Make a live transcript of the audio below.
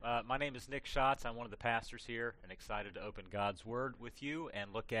name is Nick Schatz. I'm one of the pastors here and excited to open God's Word with you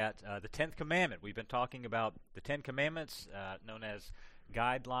and look at the 10th commandment. We've been talking about the 10 commandments, known as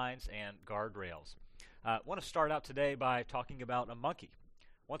guidelines and guardrails. I want to start out today by talking about a monkey.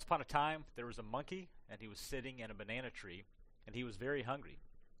 Once upon a time, there was a monkey, and he was sitting in a banana tree, and he was very hungry.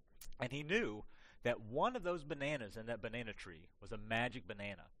 And he knew that one of those bananas in that banana tree was a magic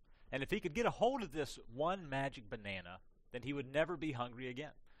banana. And if he could get a hold of this one magic banana, then he would never be hungry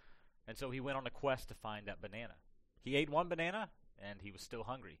again. And so he went on a quest to find that banana. He ate one banana, and he was still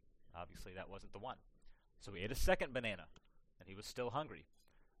hungry. Obviously, that wasn't the one. So he ate a second banana, and he was still hungry.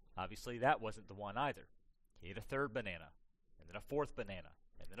 Obviously, that wasn't the one either. He ate a third banana, and then a fourth banana,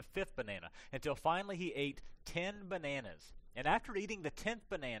 and then a fifth banana, until finally he ate 10 bananas. And after eating the 10th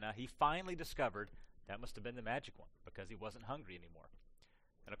banana, he finally discovered that must have been the magic one, because he wasn't hungry anymore.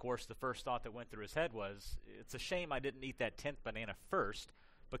 And of course, the first thought that went through his head was, it's a shame I didn't eat that 10th banana first,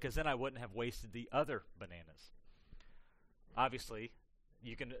 because then I wouldn't have wasted the other bananas. Obviously,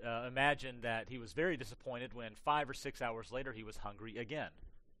 you can imagine that he was very disappointed when 5 or 6 hours later he was hungry again.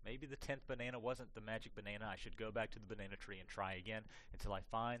 Maybe the 10th banana wasn't the magic banana. I should go back to the banana tree and try again until I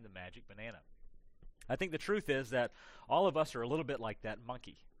find the magic banana. I think the truth is that all of us are a little bit like that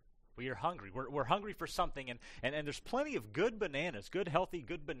monkey. We are hungry. We're hungry for something, and there's plenty of good bananas, good, healthy,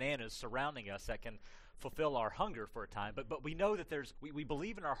 good bananas surrounding us that can fulfill our hunger for a time. But we know that we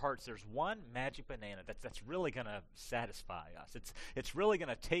believe in our hearts there's one magic banana that's really going to satisfy us. It's really going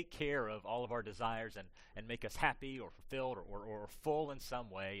to take care of all of our desires and make us happy or fulfilled or full in some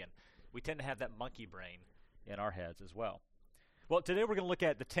way. And we tend to have that monkey brain in our heads as well. Well, today we're going to look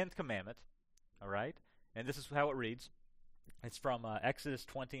at the 10th commandment, all right? And this is how it reads. It's from Exodus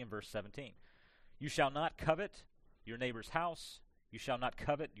 20 and verse 17. You shall not covet your neighbor's house. You shall not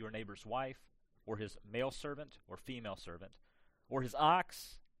covet your neighbor's wife, or his male servant or female servant, or his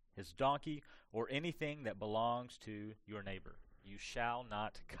ox, his donkey, or anything that belongs to your neighbor. You shall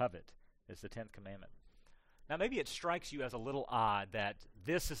not covet is the 10th commandment. Now, maybe it strikes you as a little odd that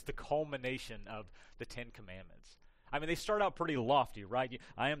this is the culmination of the 10 commandments. I mean, they start out pretty lofty, right?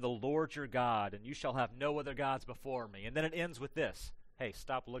 I am the Lord your God, and you shall have no other gods before me. And then it ends with this. Hey,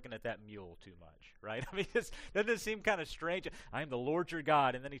 stop looking at that mule too much, right? I mean, doesn't it seem kind of strange? I am the Lord your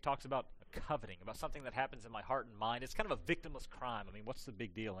God, and then he talks about coveting, about something that happens in my heart and mind. It's kind of a victimless crime. I mean, what's the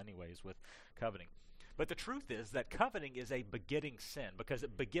big deal anyways with coveting? But the truth is that coveting is a begetting sin because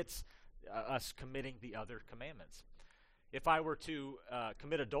it begets us committing the other commandments. If I were to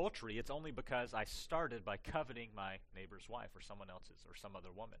commit adultery, it's only because I started by coveting my neighbor's wife or someone else's or some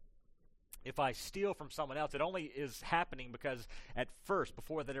other woman. If I steal from someone else, it only is happening because at first,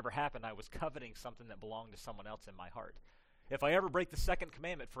 before that ever happened, I was coveting something that belonged to someone else in my heart. If I ever break the second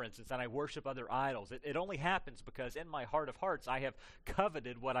commandment, for instance, and I worship other idols, it only happens because in my heart of hearts, I have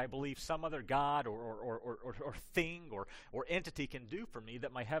coveted what I believe some other god or thing or entity can do for me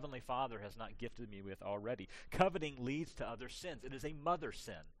that my Heavenly Father has not gifted me with already. Coveting leads to other sins. It is a mother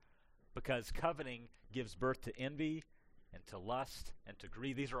sin because coveting gives birth to envy and to lust and to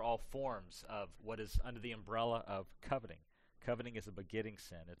greed. These are all forms of what is under the umbrella of coveting. Coveting is a begetting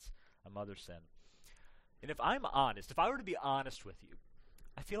sin. It's a mother sin. And if I'm honest, if I were to be honest with you,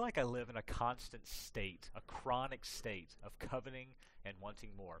 I feel like I live in a constant state, a chronic state of coveting and wanting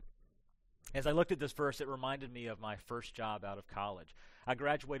more. As I looked at this verse, it reminded me of my first job out of college. I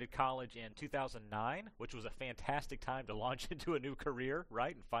graduated college in 2009, which was a fantastic time to launch into a new career,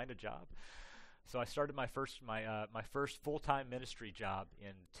 right, and find a job. So I started my first full-time ministry job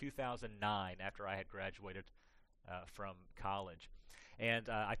in 2009 after I had graduated from college. And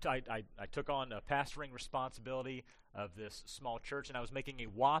I took on a pastoring responsibility of this small church, and I was making a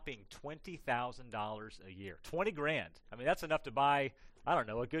whopping $20,000 a year. 20 grand. I mean, that's enough to buy, I don't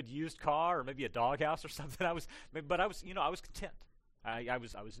know, a good used car or maybe a doghouse or something. I was content. I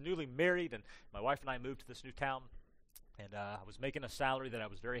was newly married, and my wife and I moved to this new town, and I was making a salary that I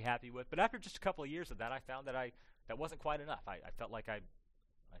was very happy with. But after just a couple of years of that, I found that that wasn't quite enough. I felt like I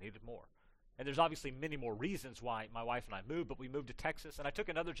needed more. And there's obviously many more reasons why my wife and I moved, but we moved to Texas, and I took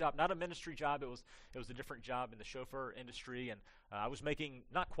another job, not a ministry job. It was a different job in the chauffeur industry, and I was making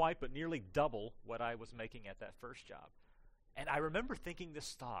not quite, but nearly double what I was making at that first job. And I remember thinking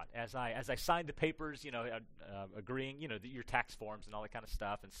this thought as I signed the papers, agreeing, your tax forms and all that kind of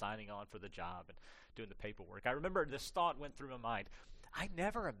stuff, and signing on for the job and doing the paperwork. I remember this thought went through my mind. I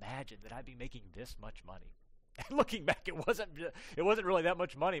never imagined that I'd be making this much money. And looking back, it wasn't really that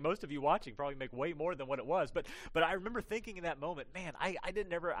much money. Most of you watching probably make way more than what it was. But I remember thinking in that moment, man, I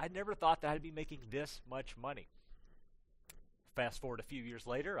never thought that I'd be making this much money. Fast forward a few years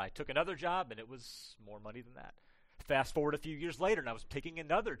later, I took another job, and it was more money than that. Fast forward a few years later, and I was taking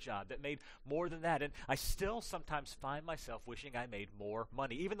another job that made more than that. And I still sometimes find myself wishing I made more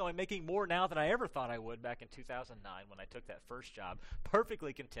money, even though I'm making more now than I ever thought I would back in 2009 when I took that first job,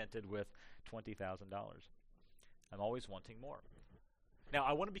 perfectly contented with $20,000. I'm always wanting more. Now,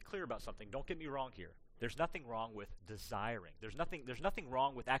 I want to be clear about something. Don't get me wrong here. There's nothing wrong with desiring. There's nothing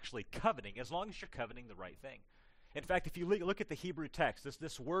wrong with actually coveting, as long as you're coveting the right thing. In fact, if you look at the Hebrew text,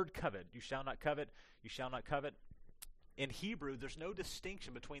 this word covet, you shall not covet, you shall not covet. In Hebrew, there's no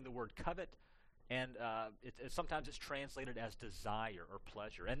distinction between the word covet and sometimes it's translated as desire or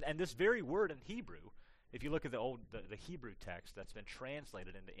pleasure. And this very word in Hebrew, if you look at the Hebrew text that's been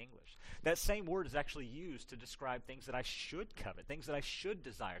translated into English, that same word is actually used to describe things that I should covet, things that I should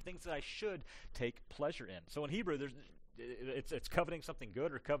desire, things that I should take pleasure in. So in Hebrew, it's coveting something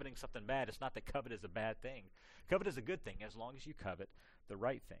good or coveting something bad. It's not that covet is a bad thing. Covet is a good thing as long as you covet the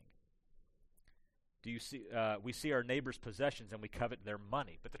right thing. We see our neighbor's possessions and we covet their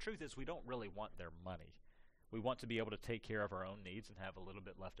money. But the truth is we don't really want their money. We want to be able to take care of our own needs and have a little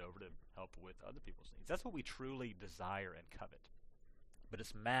bit left over to help with other people's needs. That's what we truly desire and covet. But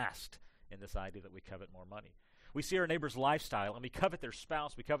it's masked in this idea that we covet more money. We see our neighbor's lifestyle and we covet their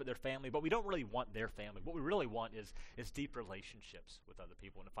spouse, we covet their family, but we don't really want their family. What we really want is deep relationships with other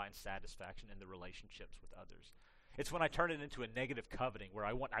people and to find satisfaction in the relationships with others. It's when I turn it into a negative coveting where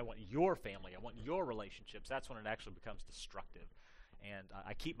I want your family, I want your relationships. That's when it actually becomes destructive. And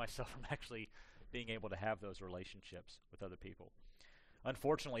I keep myself from actually being able to have those relationships with other people.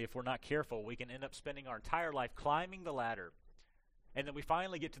 Unfortunately, if we're not careful, we can end up spending our entire life climbing the ladder, and then we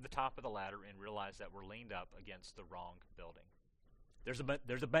finally get to the top of the ladder and realize that we're leaned up against the wrong building. There's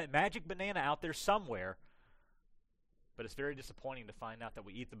a magic banana out there somewhere, but it's very disappointing to find out that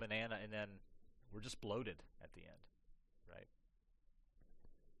we eat the banana and then we're just bloated at the end, right?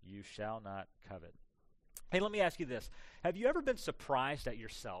 You shall not covet. Hey, let me ask you this. Have you ever been surprised at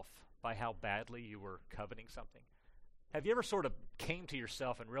yourself by how badly you were coveting something? Have you ever sort of came to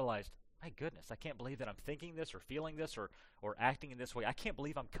yourself and realized, my goodness, I can't believe that I'm thinking this or feeling this or acting in this way. I can't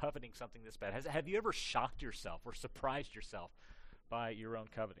believe I'm coveting something this bad. Have you ever shocked yourself or surprised yourself by your own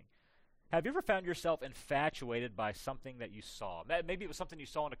coveting? Have you ever found yourself infatuated by something that you saw? Maybe it was something you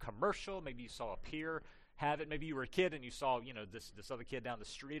saw in a commercial. Maybe you saw a peer have it. Maybe you were a kid and you saw, this other kid down the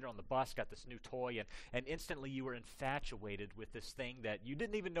street or on the bus got this new toy, and instantly you were infatuated with this thing that you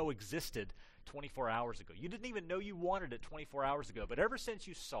didn't even know existed 24 hours ago. You didn't even know you wanted it 24 hours ago. But ever since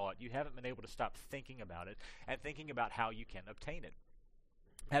you saw it, you haven't been able to stop thinking about it and thinking about how you can obtain it.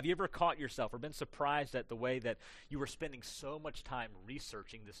 Have you ever caught yourself or been surprised at the way that you were spending so much time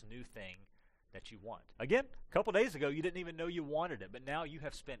researching this new thing that you want? Again, a couple days ago, you didn't even know you wanted it, but now you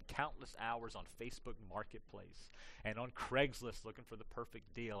have spent countless hours on Facebook Marketplace and on Craigslist looking for the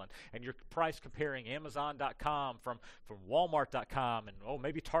perfect deal, and you're price comparing Amazon.com from Walmart.com, and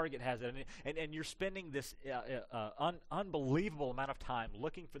maybe Target has it, and you're spending this unbelievable amount of time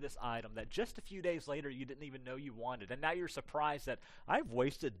looking for this item that just a few days later you didn't even know you wanted, and now you're surprised that I've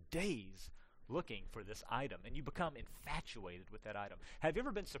wasted days looking for this item, and you become infatuated with that item. Have you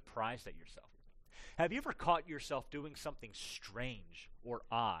ever been surprised at yourself? Have you ever caught yourself doing something strange or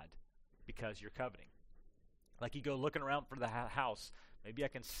odd because you're coveting? Like you go looking around for the house. Maybe I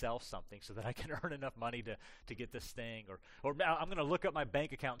can sell something so that I can earn enough money to get this thing. Or I'm going to look up my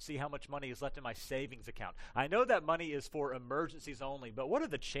bank account and see how much money is left in my savings account. I know that money is for emergencies only, but what are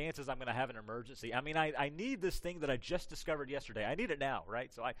the chances I'm going to have an emergency? I mean, I need this thing that I just discovered yesterday. I need it now,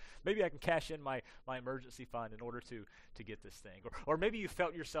 right? So maybe I can cash in my emergency fund in order to get this thing. Or maybe you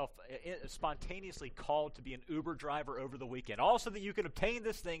felt yourself spontaneously called to be an Uber driver over the weekend, all so that you could obtain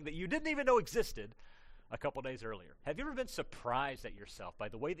this thing that you didn't even know existed a couple days earlier. Have you ever been surprised at yourself by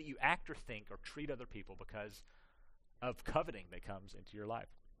the way that you act or think or treat other people because of coveting that comes into your life?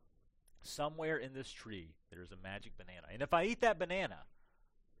 Somewhere in this tree, there is a magic banana. And if I eat that banana,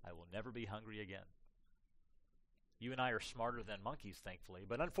 I will never be hungry again. You and I are smarter than monkeys, thankfully,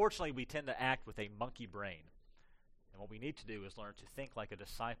 but unfortunately we tend to act with a monkey brain. And what we need to do is learn to think like a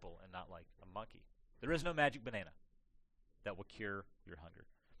disciple and not like a monkey. There is no magic banana that will cure your hunger.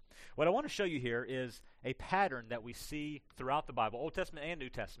 What I want to show you here is a pattern that we see throughout the Bible, Old Testament and New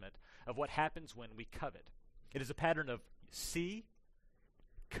Testament, of what happens when we covet. It is a pattern of see,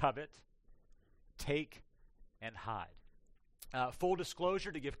 covet, take, and hide. Full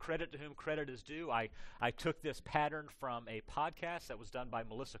disclosure, to give credit to whom credit is due, I took this pattern from a podcast that was done by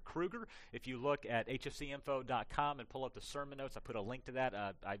Melissa Kruger. If you look at hfcinfo.com and pull up the sermon notes, I put a link to that.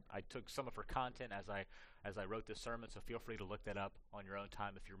 I took some of her content as I wrote this sermon, so feel free to look that up on your own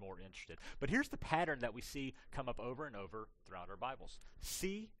time if you're more interested. But here's the pattern that we see come up over and over throughout our Bibles.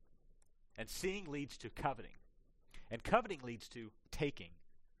 See, and seeing leads to coveting. And coveting leads to taking.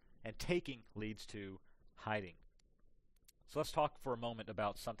 And taking leads to hiding. So let's talk for a moment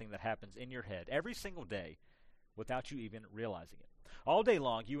about something that happens in your head every single day without you even realizing it. All day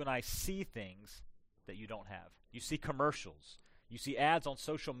long, you and I see things that you don't have. You see commercials. You see ads on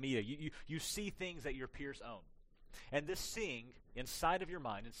social media. You see things that your peers own. And this seeing inside of your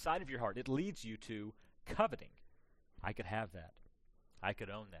mind, inside of your heart, it leads you to coveting. I could have that. I could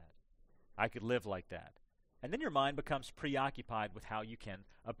own that. I could live like that. And then your mind becomes preoccupied with how you can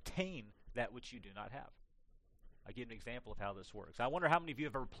obtain that which you do not have. I'll give you an example of how this works. I wonder how many of you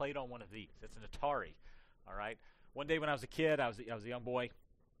have ever played on one of these. It's an Atari, all right? One day when I was a kid, I was a young boy,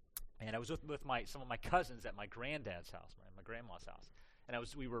 and I was with some of my cousins at my granddad's house, my grandma's house. And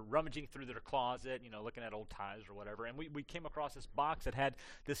we were rummaging through their closet, looking at old ties or whatever, and we came across this box that had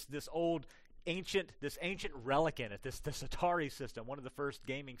this ancient relic in it, this Atari system, one of the first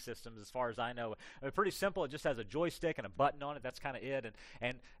gaming systems as far as I know. Pretty simple. It just has a joystick and a button on it. That's kind of it.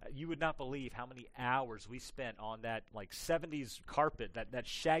 And you would not believe how many hours we spent on that 70s carpet, that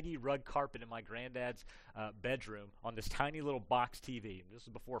shaggy rug carpet in my granddad's bedroom on this tiny little box TV. This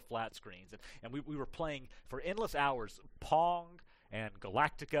was before flat screens. And we were playing for endless hours Pong and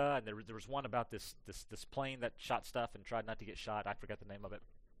Galactica, and there was one about this plane that shot stuff and tried not to get shot. I forgot the name of it.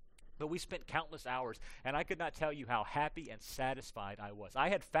 But we spent countless hours, and I could not tell you how happy and satisfied I was. I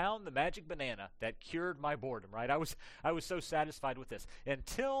had found the magic banana that cured my boredom, right? I was so satisfied with this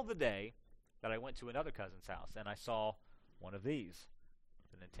until the day that I went to another cousin's house, and I saw one of these,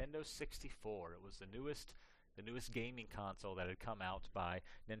 the Nintendo 64. It was the newest gaming console that had come out by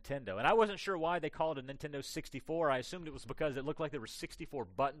Nintendo. And I wasn't sure why they called it a Nintendo 64. I assumed it was because it looked like there were 64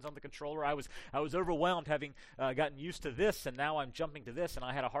 buttons on the controller. I was overwhelmed having gotten used to this, and now I'm jumping to this, and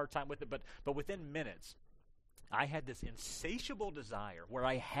I had a hard time with it. But within minutes, I had this insatiable desire where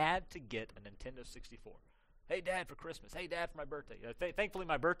I had to get a Nintendo 64. Hey, Dad, for Christmas. Hey, Dad, for my birthday. Thankfully,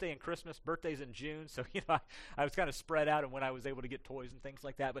 my birthday and birthday's in June, so I was kind of spread out and when I was able to get toys and things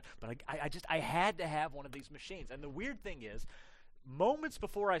like that. But I had to have one of these machines. And the weird thing is, moments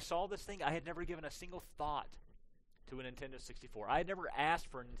before I saw this thing, I had never given a single thought to a Nintendo 64. I had never asked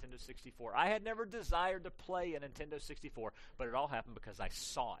for a Nintendo 64. I had never desired to play a Nintendo 64, but it all happened because I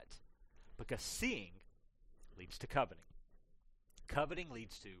saw it. Because seeing leads to coveting. Coveting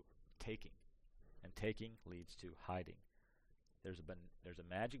leads to taking. And taking leads to hiding. There's a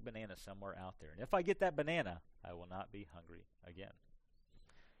magic banana somewhere out there. And if I get that banana, I will not be hungry again.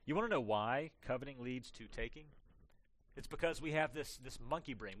 You want to know why coveting leads to taking? It's because we have this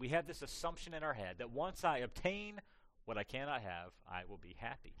monkey brain. We have this assumption in our head that once I obtain what I cannot have, I will be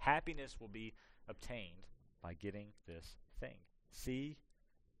happy. Happiness will be obtained by getting this thing. See,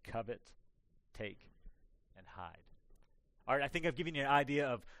 covet, take, and hide. All right, I think I've given you an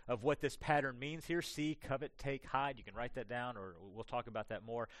idea of what this pattern means here. See, covet, take, hide. You can write that down, or we'll talk about that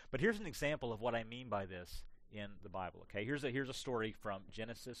more. But here's an example of what I mean by this in the Bible. Okay, here's a story from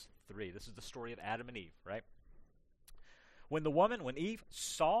Genesis 3. This is the story of Adam and Eve, right? When Eve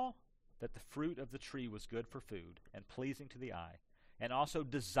saw that the fruit of the tree was good for food and pleasing to the eye, and also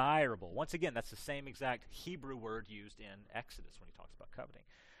desirable. Once again, that's the same exact Hebrew word used in Exodus when he talks about coveting.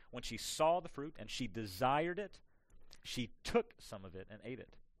 When she saw the fruit and she desired it, she took some of it and ate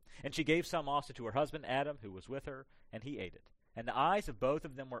it. And she gave some also to her husband Adam, who was with her, and he ate it. And the eyes of both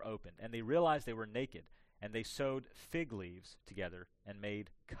of them were opened, and they realized they were naked, and they sewed fig leaves together and made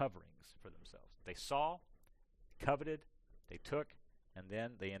coverings for themselves. They saw, coveted, they took, and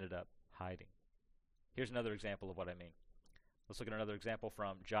then they ended up hiding. Here's another example of what I mean. Let's look at another example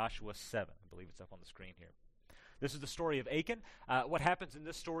from Joshua 7. I believe it's up on the screen here. This is the story of Achan. What happens in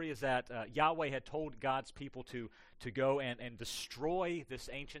this story is that Yahweh had told God's people to go and destroy this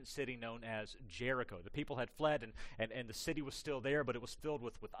ancient city known as Jericho. The people had fled, and the city was still there, but it was filled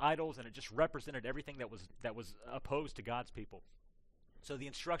with idols, and it just represented everything that was opposed to God's people. So the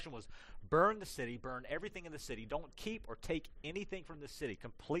instruction was, burn the city, burn everything in the city. Don't keep or take anything from the city.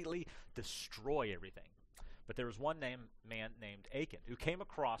 Completely destroy everything. But there was one man named Achan who came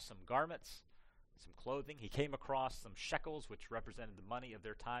across some garments, some clothing. He came across some shekels, which represented the money of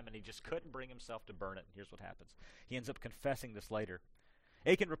their time, and he just couldn't bring himself to burn it. And here's what happens. He ends up confessing this later.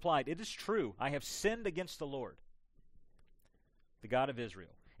 Achan replied, "It is true, I have sinned against the Lord, the God of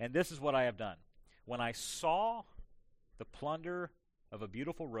Israel, and this is what I have done. When I saw the plunder of a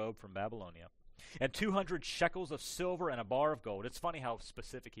beautiful robe from Babylonia, and 200 shekels of silver and a bar of gold." It's funny how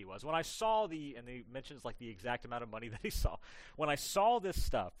specific he was. When I saw and he mentions like the exact amount of money that he saw. When I saw this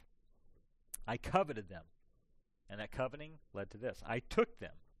stuff, I coveted them, and that coveting led to this. I took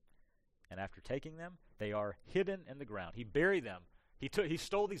them, and after taking them, they are hidden in the ground. He buried them. He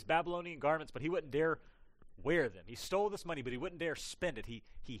stole these Babylonian garments, but he wouldn't dare wear them. He stole this money, but he wouldn't dare spend it. He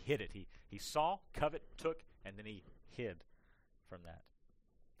hid it. He saw, covet, took, and then he hid from that.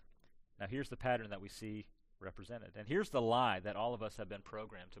 Now here's the pattern that we see represented. And here's the lie that all of us have been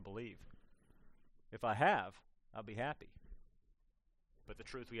programmed to believe. If I have, I'll be happy. But the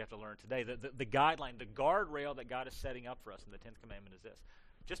truth we have to learn today, the guideline, the guardrail that God is setting up for us in the 10th commandment is this.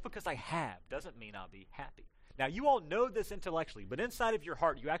 Just because I have doesn't mean I'll be happy. Now, you all know this intellectually, but inside of your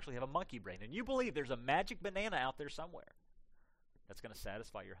heart, you actually have a monkey brain, and you believe there's a magic banana out there somewhere that's going to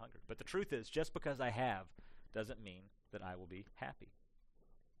satisfy your hunger. But the truth is, just because I have doesn't mean that I will be happy.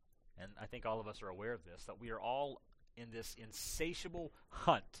 And I think all of us are aware of this, that we are all in this insatiable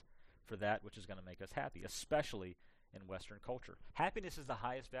hunt for that which is going to make us happy, especially in Western culture. Happiness is the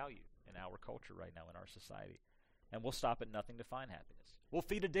highest value in our culture right now, in our society. And we'll stop at nothing to find happiness. We'll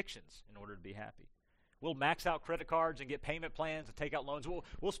feed addictions in order to be happy. We'll max out credit cards and get payment plans and take out loans.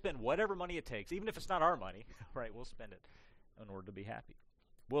 We'll spend whatever money it takes, even if it's not our money, right? We'll spend it in order to be happy.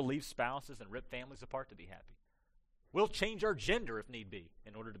 We'll leave spouses and rip families apart to be happy. We'll change our gender if need be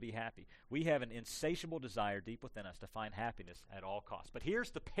in order to be happy. We have an insatiable desire deep within us to find happiness at all costs. But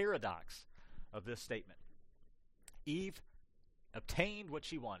here's the paradox of this statement. Eve obtained what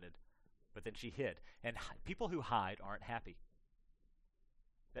she wanted, but then she hid. And people who hide aren't happy.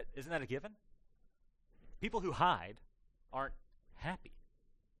 Isn't that a given? People who hide aren't happy.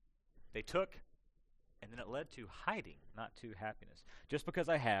 They took, and then it led to hiding, not to happiness. Just because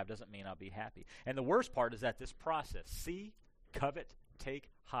I have doesn't mean I'll be happy. And the worst part is that this process, see, covet,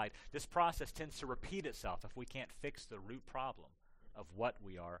 take, hide, this process tends to repeat itself if we can't fix the root problem of what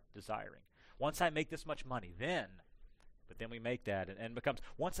we are desiring. Once I make this much money, but then we make that and becomes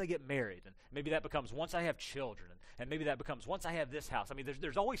once I get married, and maybe that becomes once I have children, and maybe that becomes once I have this house. I mean,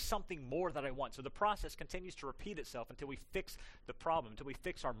 there's always something more that I want. So the process continues to repeat itself until we fix the problem, until we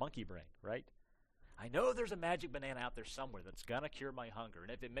fix our monkey brain, right? I know there's a magic banana out there somewhere that's going to cure my hunger.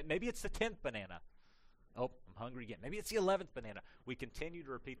 And maybe it's the 10th banana. Oh, I'm hungry again. Maybe it's the 11th banana. We continue to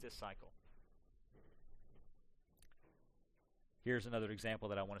repeat this cycle. Here's another example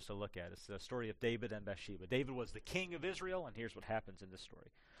that I want us to look at. It's the story of David and Bathsheba. David was the king of Israel, and here's what happens in this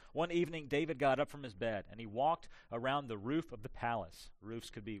story. One evening, David got up from his bed, and he walked around the roof of the palace. Roofs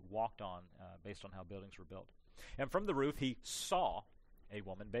could be walked on based on how buildings were built. And from the roof, he saw a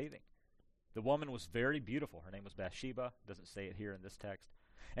woman bathing. The woman was very beautiful. Her name was Bathsheba. Doesn't say it here in this text.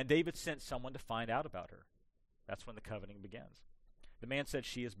 And David sent someone to find out about her. That's when the coveting begins. The man said,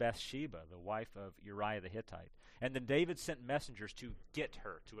 "She is Bathsheba, the wife of Uriah the Hittite." And then David sent messengers to get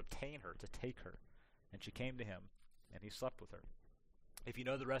her, to obtain her, to take her. And she came to him, and he slept with her. If you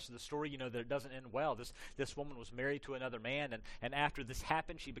know the rest of the story, you know that it doesn't end well. This woman was married to another man, and after this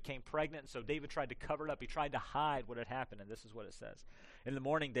happened, she became pregnant, and so David tried to cover it up. He tried to hide what had happened, and this is what it says. In the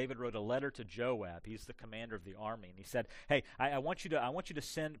morning, David wrote a letter to Joab. He's the commander of the army, and he said, "Hey, I want you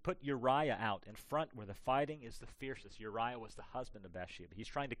to put Uriah out in front where the fighting is the fiercest." Uriah was the husband of Bathsheba. He's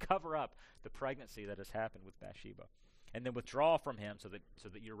trying to cover up the pregnancy that has happened with Bathsheba, and then withdraw from him so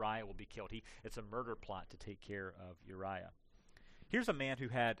that Uriah will be killed. It's a murder plot to take care of Uriah. Here's a man who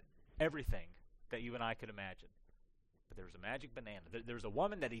had everything that you and I could imagine. But there was a magic banana. There was a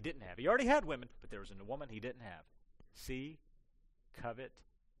woman that he didn't have. He already had women, but there was a woman he didn't have. See, covet,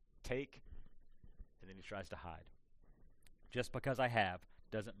 take, and then he tries to hide. Just because I have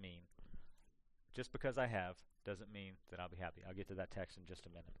doesn't mean that I'll be happy. I'll get to that text in just a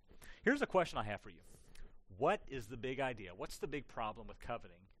minute. Here's a question I have for you. What is the big idea? What's the big problem with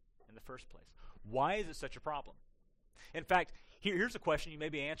coveting in the first place? Why is it such a problem? In fact, here's a question you may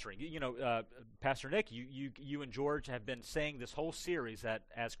be answering. Pastor Nick, you and George have been saying this whole series that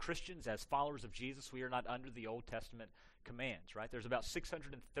as Christians, as followers of Jesus, we are not under the Old Testament commands, right? There's about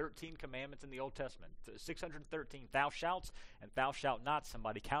 613 commandments in the Old Testament. 613 thou shalts and thou shalt not.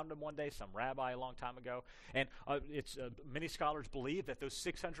 Somebody counted them one day, some rabbi a long time ago. And many scholars believe that those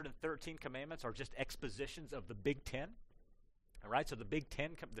 613 commandments are just expositions of the Big Ten. All right, so the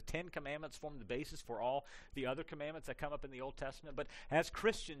the 10 commandments form the basis for all the other commandments that come up in the Old Testament. But as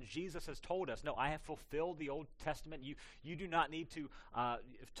Christians, Jesus has told us, no, I have fulfilled the Old Testament. You do not need to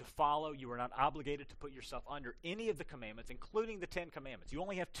follow. You are not obligated to put yourself under any of the commandments, including the 10 commandments. You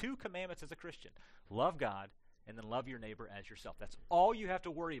only have 2 commandments as a Christian. Love God and then love your neighbor as yourself. That's all you have to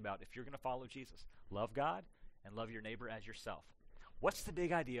worry about if you're going to follow Jesus. Love God and love your neighbor as yourself. What's the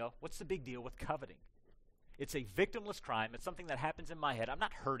big idea? What's the big deal with coveting? It's a victimless crime. It's something that happens in my head. I'm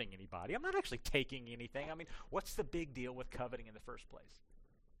not hurting anybody. I'm not actually taking anything. I mean, what's the big deal with coveting in the first place?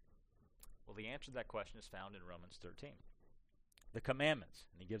 Well, the answer to that question is found in Romans 13. The commandments,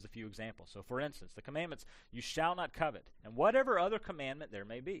 and he gives a few examples. So, for instance, the commandments, you shall not covet, and whatever other commandment there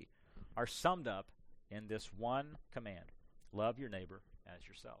may be, are summed up in this one command: love your neighbor as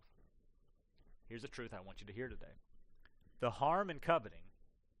yourself. Here's the truth I want you to hear today. The harm in coveting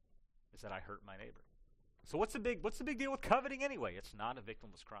is that I hurt my neighbor. So what's the big deal with coveting anyway? It's not a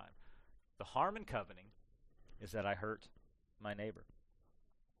victimless crime. The harm in coveting is that I hurt my neighbor.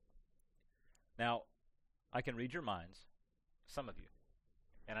 Now, I can read your minds, some of you,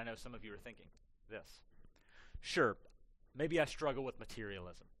 and I know some of you are thinking this. Sure, maybe I struggle with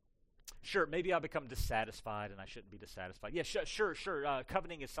materialism. Sure, maybe I become dissatisfied and I shouldn't be dissatisfied. Yeah, sure.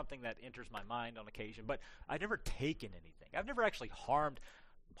 Coveting is something that enters my mind on occasion, but I've never taken anything. I've never actually harmed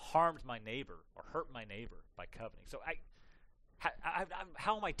my neighbor or hurt my neighbor by coveting. So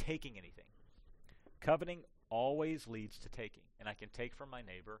how am I taking anything? Coveting always leads to taking, and I can take from my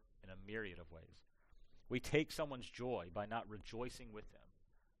neighbor in a myriad of ways. We take someone's joy by not rejoicing with them.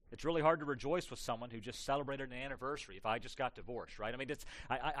 It's really hard to rejoice with someone who just celebrated an anniversary if I just got divorced, right? I mean,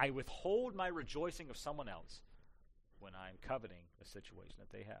 I withhold my rejoicing of someone else when I'm coveting a situation that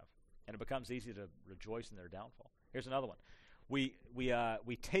they have. And it becomes easy to rejoice in their downfall. Here's another one. We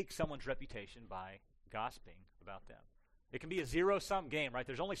take someone's reputation by gossiping about them. It can be a zero-sum game, right?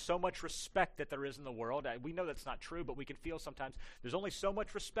 There's only so much respect that there is in the world. We know that's not true, but we can feel sometimes there's only so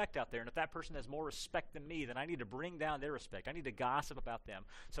much respect out there, and if that person has more respect than me, then I need to bring down their respect. I need to gossip about them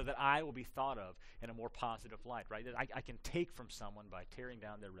so that I will be thought of in a more positive light, right? I can take from someone by tearing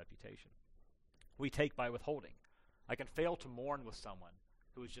down their reputation. We take by withholding. I can fail to mourn with someone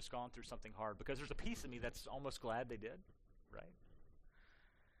who has just gone through something hard because there's a piece of me that's almost glad they did, right?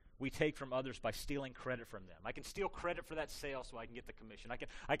 We take from others by stealing credit from them. I can steal credit for that sale so I can get the commission.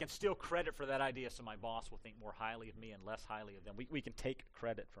 I can steal credit for that idea so my boss will think more highly of me and less highly of them. We can take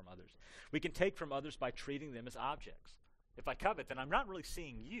credit from others. We can take from others by treating them as objects. If I covet, then I'm not really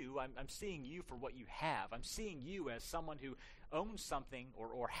seeing you. I'm seeing you for what you have. I'm seeing you as someone who owns something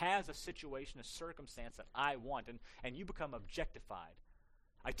or has a situation, a circumstance that I want, and you become objectified.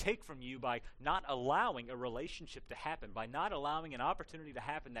 I take from you by not allowing a relationship to happen, by not allowing an opportunity to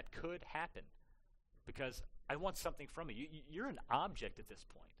happen that could happen, because I want something from you. You're an object at this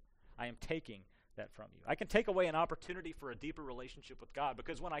point. I am taking that from you. I can take away an opportunity for a deeper relationship with God,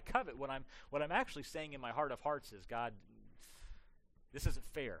 because when I covet, what I'm actually saying in my heart of hearts is, God, this isn't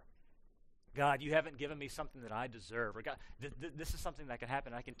fair. God, you haven't given me something that I deserve. Or God, this is something that can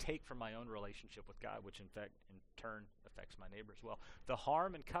happen. I can take from my own relationship with God, which in turn affects my neighbor as well. The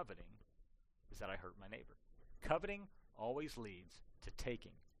harm in coveting is that I hurt my neighbor. Coveting always leads to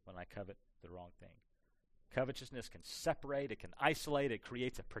taking when I covet the wrong thing. Covetousness can separate, it can isolate, it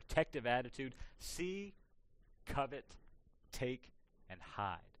creates a protective attitude. See, covet, take, and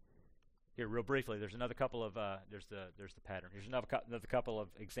hide. Here, real briefly, there's another couple of, there's the pattern. Here's another couple of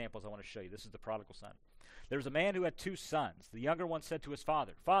examples I want to show you. This is the prodigal son. There was a man who had 2 sons. The younger one said to his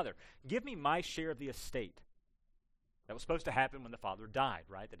father, "Father, give me my share of the estate." That was supposed to happen when the father died,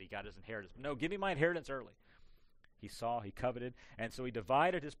 right? That he got his inheritance. But no, give me my inheritance early. He coveted, and so he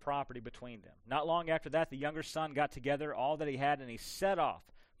divided his property between them. Not long after that, the younger son got together all that he had, and he set off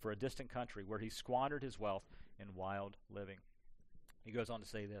for a distant country where he squandered his wealth in wild living. He goes on to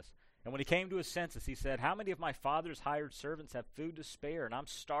say this. And when he came to his senses, he said, "How many of my father's hired servants have food to spare, and I'm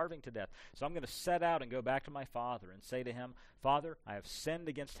starving to death? So I'm going to set out and go back to my father and say to him, 'Father, I have sinned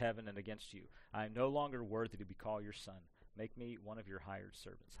against heaven and against you. I am no longer worthy to be called your son. Make me one of your hired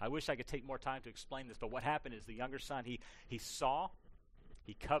servants.'" I wish I could take more time to explain this, but what happened is the younger son, he saw,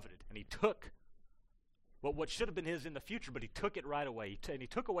 he coveted, and he took what should have been his in the future, but he took it right away. And he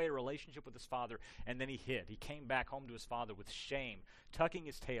took away a relationship with his father, and then he hid. He came back home to his father with shame, tucking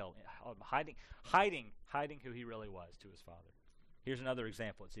his tail, hiding who he really was to his father. Here's another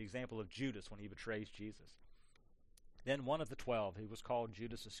example. It's the example of Judas when he betrays Jesus. Then one of the 12, who was called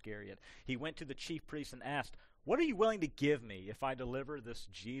Judas Iscariot, he went to the chief priests and asked, "What are you willing to give me if I deliver this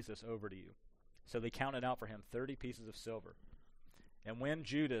Jesus over to you?" So they counted out for him 30 pieces of silver. And when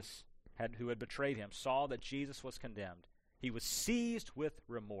Judas, who had betrayed him, saw that Jesus was condemned, he was seized with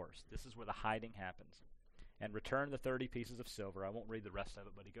remorse. This is where the hiding happens. And returned the 30 pieces of silver. I won't read the rest of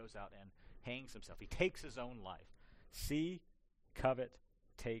it, but he goes out and hangs himself. He takes his own life. See, covet,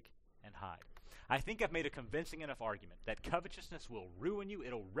 take, and hide. I think I've made a convincing enough argument that covetousness will ruin you,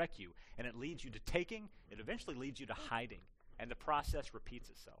 it'll wreck you, and it leads you to taking, it eventually leads you to hiding, and the process repeats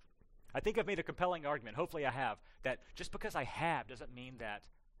itself. I think I've made a compelling argument, hopefully I have, that just because I have doesn't mean that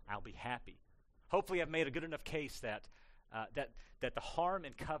I'll be happy. Hopefully I've made a good enough case that the harm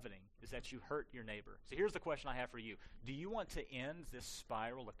in coveting is that you hurt your neighbor. So here's the question I have for you. Do you want to end this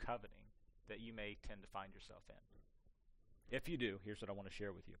spiral of coveting that you may tend to find yourself in? If you do, here's what I want to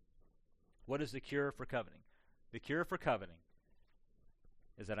share with you. What is the cure for coveting? The cure for coveting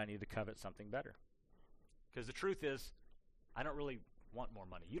is that I need to covet something better. Because the truth is, I don't really want more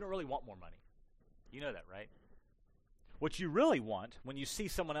money. You don't really want more money. You know that, right? What you really want when you see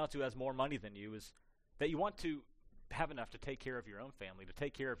someone else who has more money than you is that you want to have enough to take care of your own family, to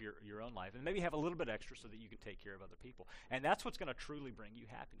take care of your own life, and maybe have a little bit extra so that you can take care of other people. And that's what's going to truly bring you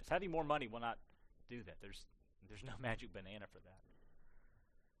happiness. Having more money will not do that. There's no magic banana for that.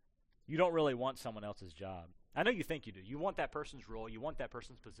 You don't really want someone else's job. I know you think you do. You want that person's role. You want that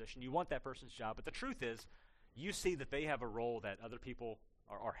person's position. You want that person's job. But the truth is, you see that they have a role that other people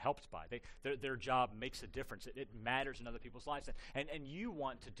are helped by. Their job makes a difference. It matters in other people's lives. And you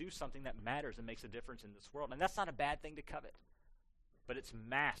want to do something that matters and makes a difference in this world. And that's not a bad thing to covet. But it's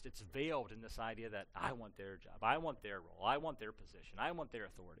masked, it's veiled in this idea that I want their job, I want their role, I want their position, I want their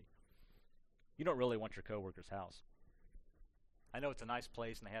authority. You don't really want your coworker's house. I know it's a nice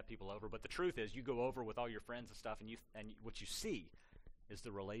place and they have people over, but the truth is you go over with all your friends and stuff, and what you see is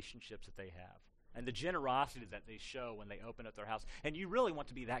the relationships that they have and the generosity that they show when they open up their house. And you really want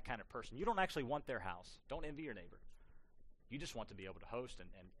to be that kind of person. You don't actually want their house. Don't envy your neighbor. You just want to be able to host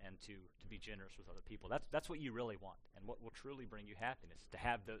and to be generous with other people. That's what you really want, and what will truly bring you happiness, to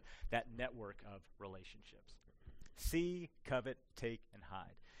have that network of relationships. See, covet, take, and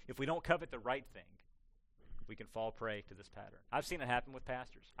hide. If we don't covet the right thing, we can fall prey to this pattern. I've seen it happen with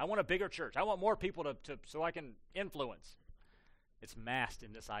pastors. I want a bigger church. I want more people to so I can influence. It's masked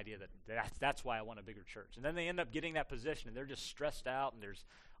in this idea that's why I want a bigger church. And then they end up getting that position, and they're just stressed out, and there's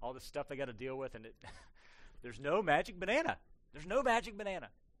all this stuff they got to deal with, and there's no magic banana. There's no magic banana.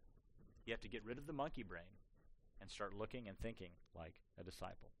 You have to get rid of the monkey brain and start looking and thinking like a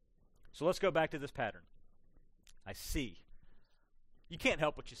disciple. So let's go back to this pattern. I see. You can't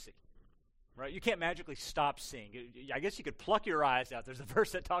help what you see. Right? You can't magically stop seeing. I guess you could pluck your eyes out. There's a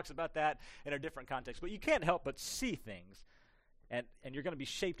verse that talks about that in a different context. But you can't help but see things. And you're going to be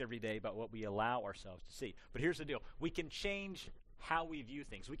shaped every day by what we allow ourselves to see. But here's the deal. We can change how we view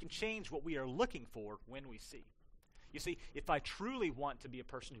things. We can change what we are looking for when we see. You see, if I truly want to be a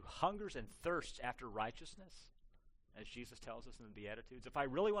person who hungers and thirsts after righteousness, as Jesus tells us in the Beatitudes, if I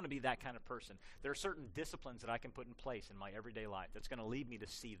really want to be that kind of person, there are certain disciplines that I can put in place in my everyday life that's going to lead me to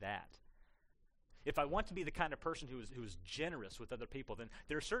see that. If I want to be the kind of person who is generous with other people, then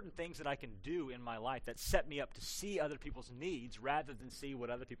there are certain things that I can do in my life that set me up to see other people's needs rather than see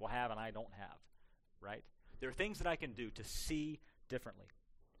what other people have and I don't have, right? There are things that I can do to see differently.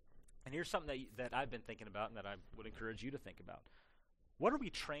 And here's something that I've been thinking about and that I would encourage you to think about. What are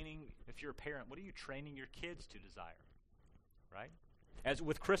we training, if you're a parent, what are you training your kids to desire, right? As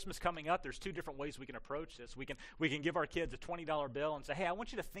with Christmas coming up, there's two different ways we can approach this. We can give our kids a $20 bill and say, hey, I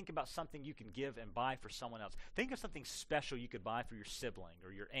want you to think about something you can give and buy for someone else. Think of something special you could buy for your sibling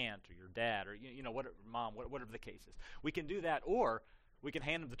or your aunt or your dad or mom, whatever the case is. We can do that, or we can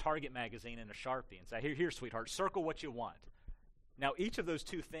hand them the Target magazine and a Sharpie and say, here, sweetheart, circle what you want. Now, each of those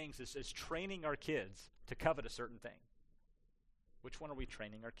two things is training our kids to covet a certain thing. Which one are we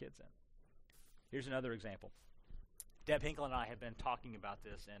training our kids in? Here's another example. Deb Hinkle and I have been talking about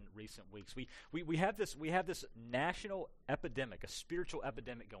this in recent weeks. We have this national epidemic, a spiritual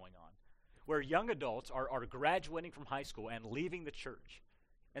epidemic going on, where young adults are graduating from high school and leaving the church.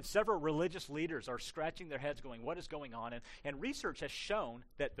 And several religious leaders are scratching their heads going, what is going on? And research has shown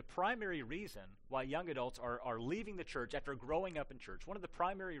that the primary reason why young adults are leaving the church after growing up in church, one of the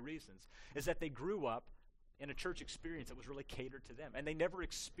primary reasons is that they grew up in a church experience that was really catered to them. And they never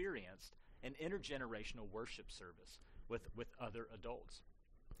experienced an intergenerational worship service with other adults.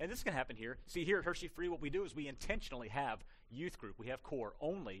 And this can happen here. See, here at Hershey Free, what we do is we intentionally have youth group. We have core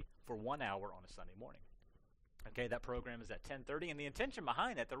only for 1 hour on a Sunday morning. Okay, that program is at 10:30, and the intention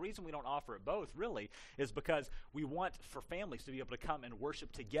behind it, the reason we don't offer it both, really, is because we want for families to be able to come and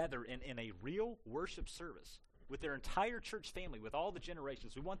worship together in a real worship service with their entire church family, with all the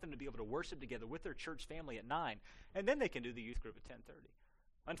generations. We want them to be able to worship together with their church family at 9, and then they can do the youth group at 10:30.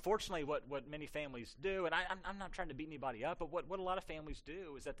 Unfortunately, what many families do, and I'm not trying to beat anybody up, but what a lot of families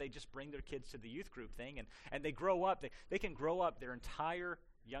do is that they just bring their kids to the youth group thing, and they grow up. They can grow up their entire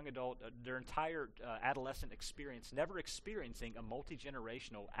young adult, their entire adolescent experience, never experiencing a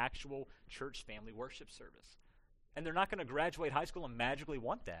multi-generational actual church family worship service. And they're not going to graduate high school and magically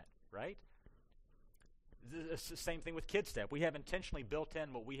want that, right? It's the same thing with Kids Step. We have intentionally built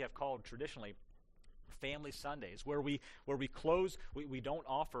in what we have called traditionally Family Sundays, where we don't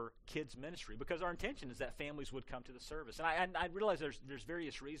offer kids ministry because our intention is that families would come to the service. And I realize there's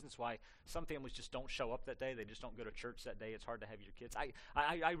various reasons why some families just don't show up that day. They just don't go to church that day. It's hard to have your kids.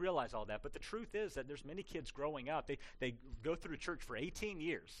 I realize all that, but the truth is that there's many kids growing up. They go through church for 18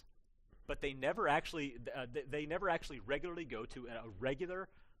 years, but they never actually regularly go to a regular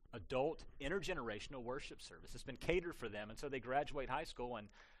adult intergenerational worship service. It's been catered for them, and so they graduate high school and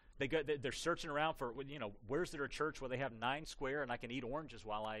they're searching around for, where's there a church where they have 9 square and I can eat oranges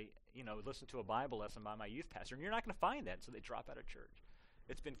while I, listen to a Bible lesson by my youth pastor. And you're not going to find that, so they drop out of church.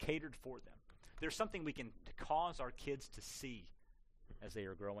 It's been catered for them. There's something we can cause our kids to see as they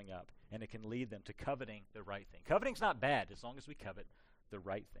are growing up, and it can lead them to coveting the right thing. Coveting's not bad as long as we covet the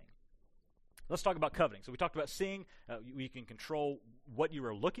right thing. Let's talk about coveting. So we talked about seeing. You can control what you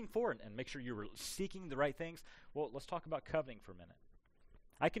are looking for and make sure you're seeking the right things. Well, let's talk about coveting for a minute.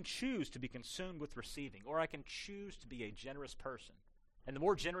 I can choose to be consumed with receiving, or I can choose to be a generous person. And the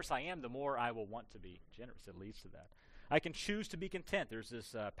more generous I am, the more I will want to be generous. It leads to that. I can choose to be content. There's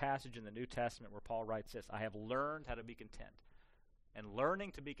this passage in the New Testament where Paul writes this, I have learned how to be content. And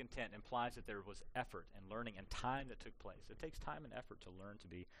learning to be content implies that there was effort and learning and time that took place. It takes time and effort to learn to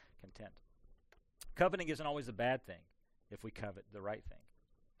be content. Coveting isn't always a bad thing if we covet the right thing.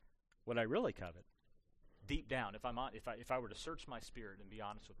 What I really covet, deep down, if I were to search my spirit and be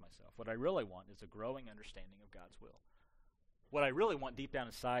honest with myself, what I really want is a growing understanding of God's will. What I really want deep down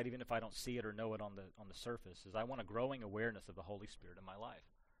inside, even if I don't see it or know it on the surface, is I want a growing awareness of the Holy Spirit in my life.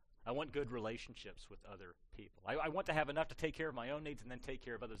 I want good relationships with other people. I want to have enough to take care of my own needs and then take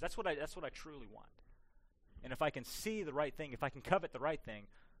care of others. That's what I truly want. And if I can see the right thing, if I can covet the right thing,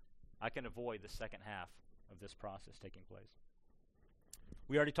 I can avoid the second half of this process taking place.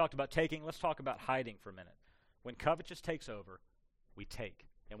 We already talked about taking. Let's talk about hiding for a minute. When covetous takes over, we take.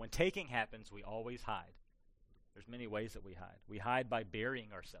 And when taking happens, we always hide. There's many ways that we hide. We hide by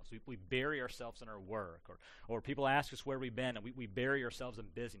burying ourselves. We bury ourselves in our work. Or people ask us where we've been, and we bury ourselves in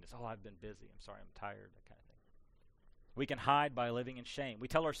busyness. Oh, I've been busy. I'm sorry, I'm tired, that kind of thing. We can hide by living in shame. We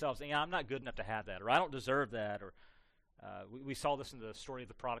tell ourselves, I'm not good enough to have that, or I don't deserve that, or we saw this in the story of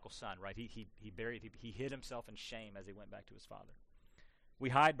the prodigal son, right? He hid himself in shame as he went back to his father. We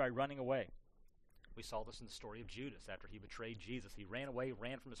hide by running away. We saw this in the story of Judas. After he betrayed Jesus, he ran away,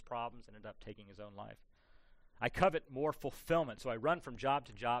 ran from his problems, and ended up taking his own life. I covet more fulfillment, so I run from job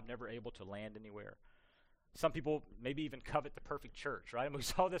to job, never able to land anywhere. Some people maybe even covet the perfect church, right? And we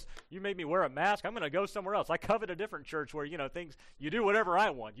saw this, you made me wear a mask, I'm going to go somewhere else. I covet a different church where, you do whatever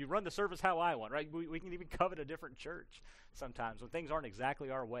I want. You run the service how I want, right? We can even covet a different church sometimes when things aren't exactly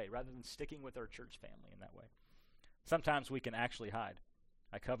our way, rather than sticking with our church family in that way. Sometimes we can actually hide.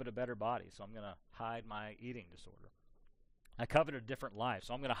 I covet a better body, so I'm going to hide my eating disorder. I covet a different life,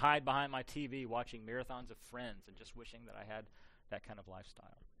 so I'm going to hide behind my TV watching marathons of Friends and just wishing that I had that kind of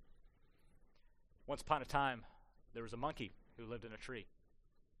lifestyle. Once upon a time, there was a monkey who lived in a tree,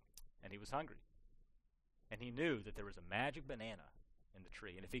 and he was hungry. And he knew that there was a magic banana in the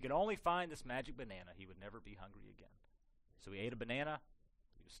tree, and if he could only find this magic banana, he would never be hungry again. So he ate a banana,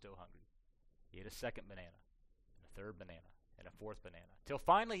 he was still hungry. He ate a second banana, and a third banana, and a fourth banana, till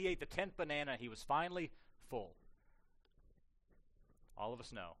finally he ate the 10th banana. He was finally full. All of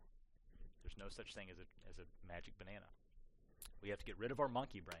us know there's no such thing as a magic banana. We have to get rid of our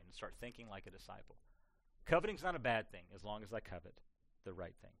monkey brain and start thinking like a disciple. Coveting's not a bad thing as long as I covet the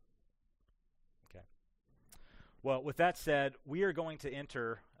right thing. Okay. Well, with that said, we are going to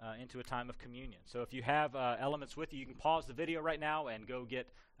enter into a time of communion. So if you have elements with you, you can pause the video right now and go get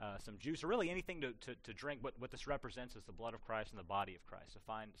some juice or really anything to drink. What this represents is the blood of Christ and the body of Christ. So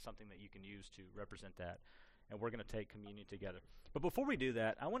find something that you can use to represent that. And we're going to take communion together. But before we do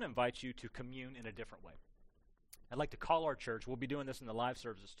that, I want to invite you to commune in a different way. I'd like to call our church. We'll be doing this in the live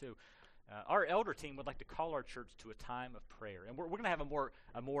services too. Our elder team would like to call our church to a time of prayer. And we're going to have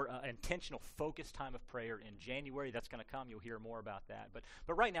a more intentional, focused time of prayer in January. That's going to come. You'll hear more about that. But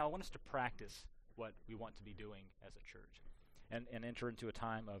right now, I want us to practice what we want to be doing as a church and enter into a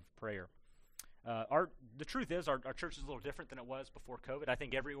time of prayer. The truth is, our church is a little different than it was before COVID. I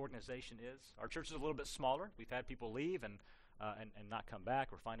think every organization is. Our church is a little bit smaller. We've had people leave and not come back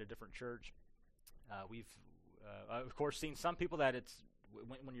or find a different church. We've, of course, seen some people that it's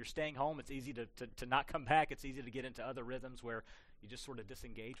when you're staying home, it's easy to not come back. It's easy to get into other rhythms where you just sort of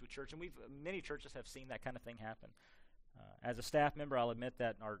disengage with church. And many churches have seen that kind of thing happen. As a staff member, I'll admit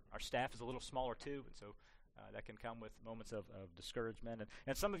that our staff is a little smaller too, and so that can come with moments of discouragement.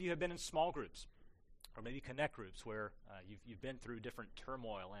 And some of you have been in small groups, or maybe connect groups, where you've been through different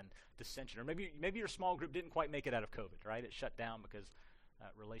turmoil and dissension. Or maybe your small group didn't quite make it out of COVID, right? It shut down because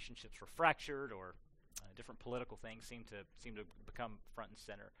relationships were fractured, or different political things seem to become front and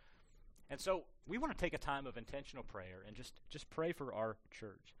center. And so we want to take a time of intentional prayer and just pray for our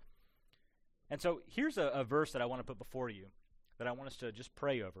church. And so here's a verse that I want to put before you that I want us to just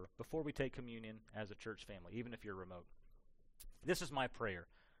pray over before we take communion as a church family, even if you're remote. This is my prayer,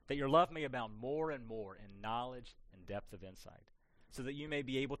 that your love may abound more and more in knowledge and depth of insight, so that you may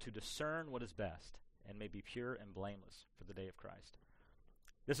be able to discern what is best and may be pure and blameless for the day of Christ.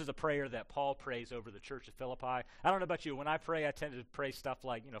 This is a prayer that Paul prays over the church of Philippi. I don't know about you. When I pray, I tend to pray stuff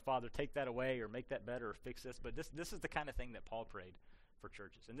like, Father, take that away or make that better or fix this. But this is the kind of thing that Paul prayed for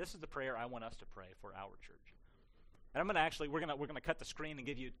churches. And this is the prayer I want us to pray for our church. And I'm going to actually, we're going to cut the screen and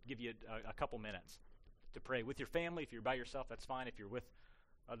give you a couple minutes to pray with your family. If you're by yourself, that's fine. If you're with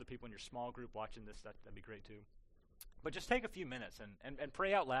other people in your small group watching this, that'd be great too. But just take a few minutes and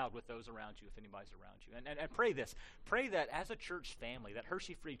pray out loud with those around you, if anybody's around you. And pray this. Pray that as a church family, that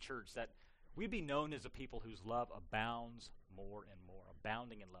Hershey Free Church, that we be known as a people whose love abounds more and more,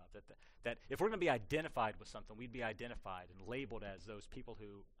 abounding in love. That if we're going to be identified with something, we'd be identified and labeled as those people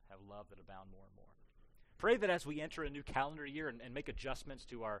who have love that abound more and more. Pray that as we enter a new calendar year and make adjustments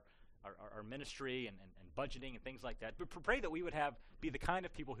to our ministry and budgeting and things like that, but pray that we would be the kind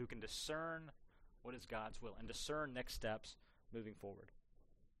of people who can discern what is God's will and discern next steps moving forward.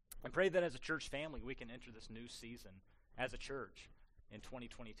 And pray that as a church family we can enter this new season as a church in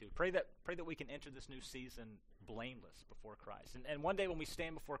 2022. Pray that we can enter this new season blameless before Christ. And one day when we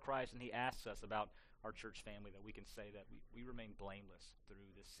stand before Christ and he asks us about our church family, that we can say that we remain blameless through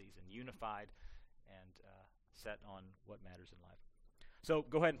this season, unified and set on what matters in life. So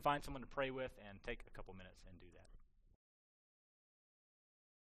go ahead and find someone to pray with and take a couple minutes and do that.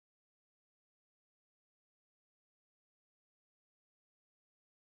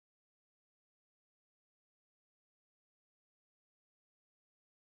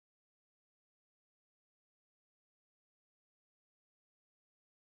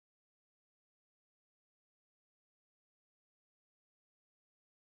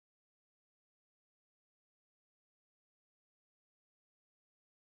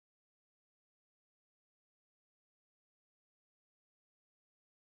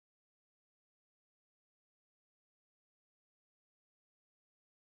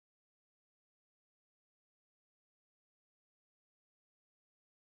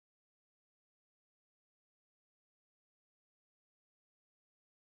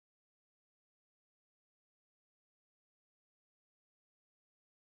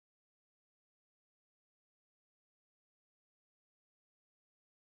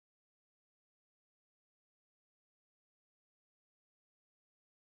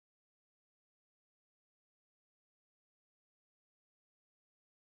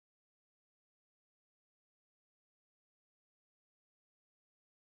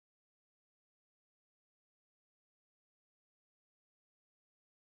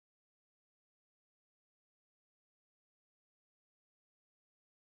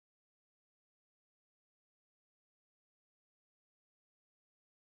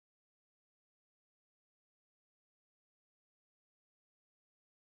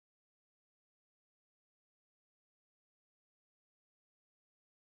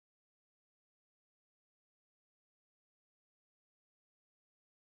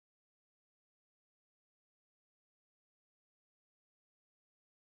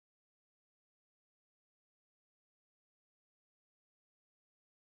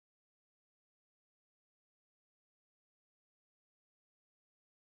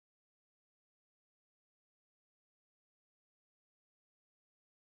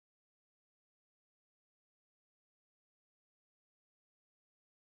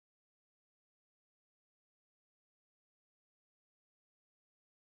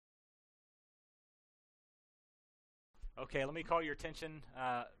 Okay, let me call your attention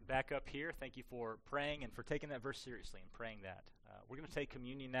back up here. Thank you for praying and for taking that verse seriously and praying that. We're going to take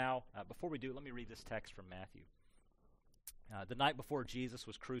communion now. Before we do, let me read this text from Matthew. The night before Jesus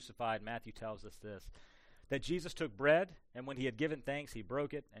was crucified, Matthew tells us this, that Jesus took bread, and when he had given thanks, he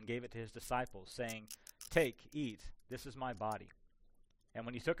broke it and gave it to his disciples, saying, "Take, eat, this is my body." And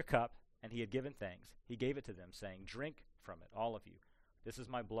when he took a cup, and he had given thanks, he gave it to them, saying, "Drink from it, all of you. This is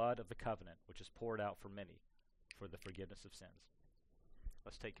my blood of the covenant, which is poured out for many, for the forgiveness of sins."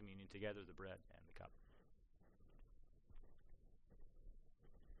 Let's take communion together, the bread and the cup.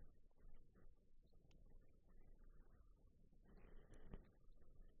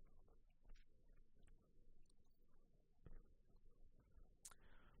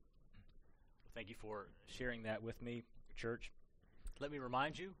 Thank you for sharing that with me, church. Let me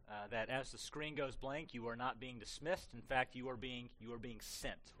remind you that as the screen goes blank, you are not being dismissed. In fact, you are being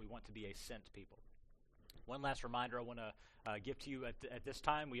sent. We want to be a sent people. One last reminder I want to give to you at this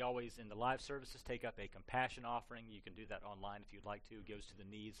time. We always, in the live services, take up a compassion offering. You can do that online if you'd like to. It goes to the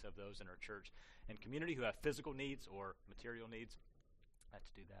needs of those in our church and community who have physical needs or material needs.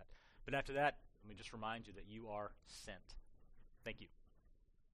 To do that. But after that, let me just remind you that you are sent. Thank you.